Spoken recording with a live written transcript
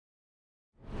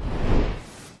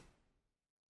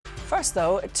First,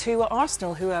 though, to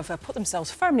Arsenal, who have put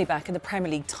themselves firmly back in the Premier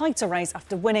League title race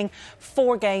after winning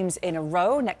 4 games in a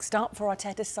row. Next up for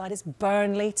Arteta's side is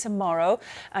Burnley tomorrow,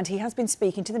 and he has been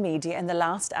speaking to the media in the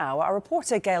last hour. Our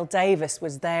reporter Gail Davis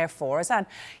was there for us, and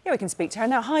yeah, we can speak to her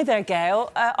now. Hi there,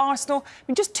 Gail. Arsenal, I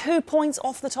mean, just 2 points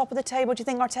off the top of the table. Do you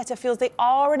think Arteta feels they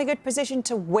are in a good position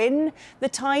to win the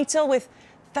title with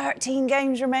 13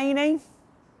 games remaining?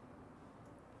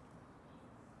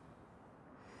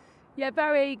 Yeah,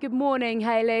 very good morning,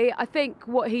 Hayley. I think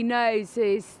what he knows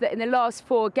is that in the last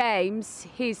 4 games,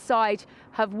 his side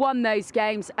have won those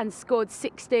games and scored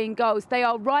 16 goals. They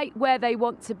are right where they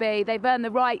want to be. They've earned the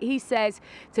right, he says,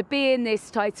 to be in this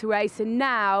title race. And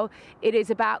now it is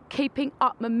about keeping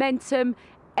up momentum,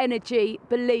 energy,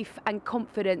 belief and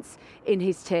confidence in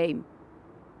his team.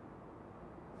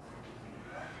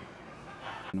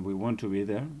 We want to be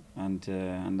there, and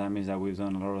that means that we've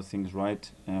done a lot of things right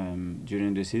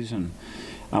during the season,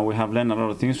 and we have learned a lot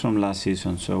of things from last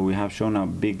season. So we have shown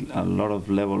a lot of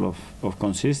level of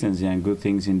consistency and good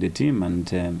things in the team,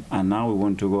 and now we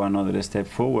want to go another step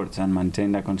forward and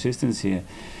maintain that consistency,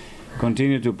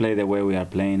 continue to play the way we are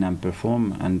playing and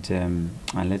perform, and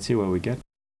let's see where we get.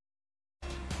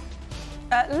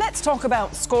 Let's talk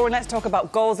about scoring, let's talk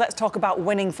about goals, let's talk about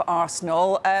winning for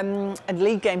Arsenal. And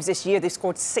league games this year, they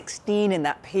scored 16 in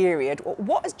that period.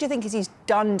 What do you think he's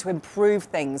done to improve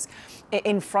things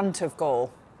in front of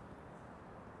goal?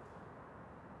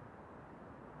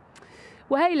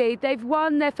 Well, Hayley, they've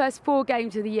won their first 4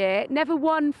 games of the year, never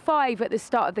won 5 at the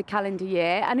start of the calendar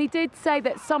year. And he did say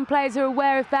that some players are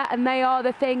aware of that, and they are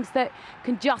the things that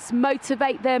can just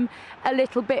motivate them a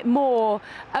little bit more.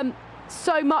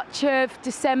 So much of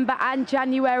December and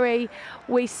January,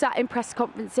 we sat in press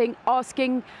conferencing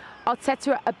asking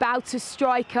Arteta about a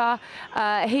striker.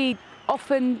 He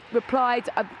often replied,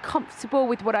 I'm comfortable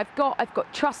with what I've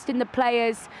got trust in the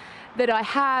players that I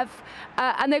have.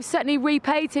 And they've certainly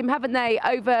repaid him, haven't they,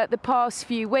 over the past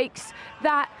few weeks.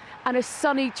 That and a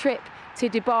sunny trip to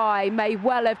Dubai may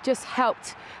well have just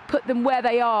helped put them where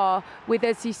they are with,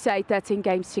 as you say, 13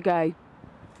 games to go.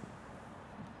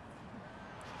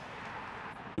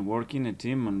 Working a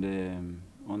team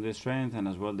on the strength and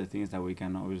as well the things that we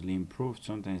can obviously improve.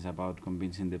 Sometimes about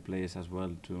convincing the players as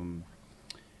well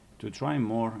to try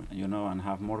more, you know, and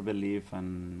have more belief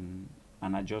and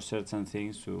adjust certain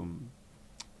things to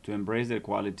embrace their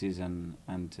qualities and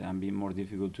be more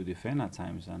difficult to defend at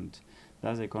times. And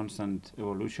that's a constant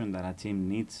evolution that a team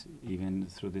needs even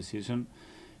through the season,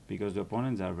 because the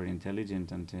opponents are very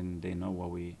intelligent and they know what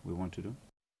we want to do.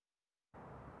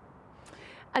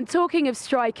 And talking of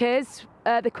strikers,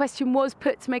 the question was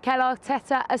put to Mikel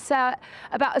Arteta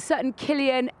about a certain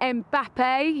Kylian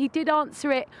Mbappe. He did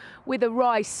answer it with a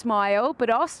wry smile, but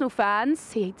Arsenal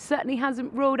fans, he certainly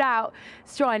hasn't ruled out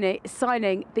signing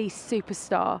the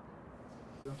superstar.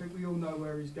 I think we all know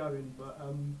where he's going, but...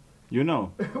 You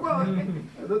know? Well,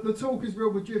 the talk is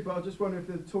Real Madrid, but I just wonder if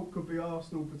the talk could be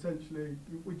Arsenal potentially.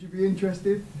 Would you be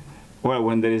interested? Well,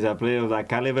 when there is a player of that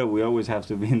caliber, we always have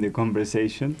to be in the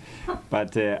conversation.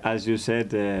 But as you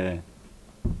said,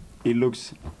 it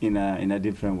looks in a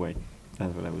different way.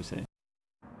 That's what I would say.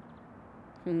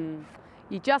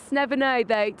 You just never know,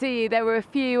 though, do you? There were a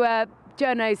few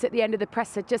journos at the end of the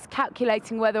presser just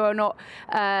calculating whether or not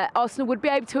Arsenal would be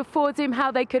able to afford him, how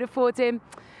they could afford him.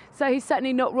 So he's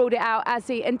certainly not ruled it out, has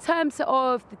he? In terms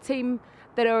of the team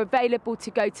that are available to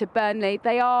go to Burnley,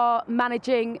 they are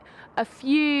managing a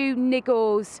few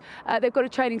niggles. They've got a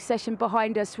training session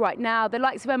behind us right now. The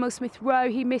likes of Smith-Rowe,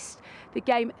 he missed the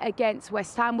game against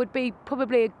West Ham, would be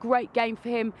probably a great game for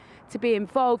him to be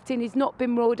involved in. He's not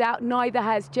been ruled out, neither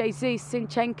has Jesus,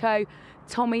 Zinchenko,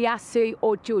 Tomiyasu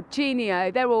or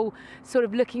Jorginho. They're all sort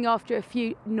of looking after a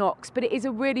few knocks, but it is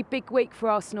a really big week for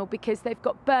Arsenal because they've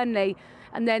got Burnley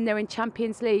and then they're in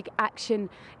Champions League action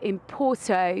in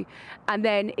Porto, and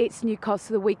then it's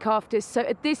Newcastle the week after. So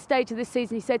at this stage of the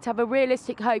season, he said to have a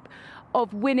realistic hope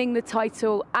of winning the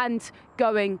title and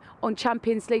going on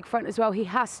Champions League front as well. He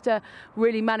has to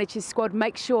really manage his squad,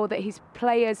 make sure that his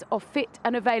players are fit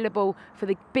and available for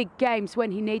the big games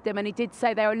when he needs them. And he did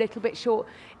say they're a little bit short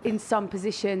in some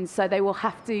positions, so they will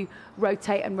have to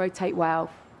rotate and rotate well.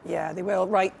 Yeah, they will.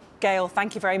 Right, Gail,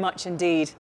 thank you very much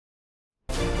indeed.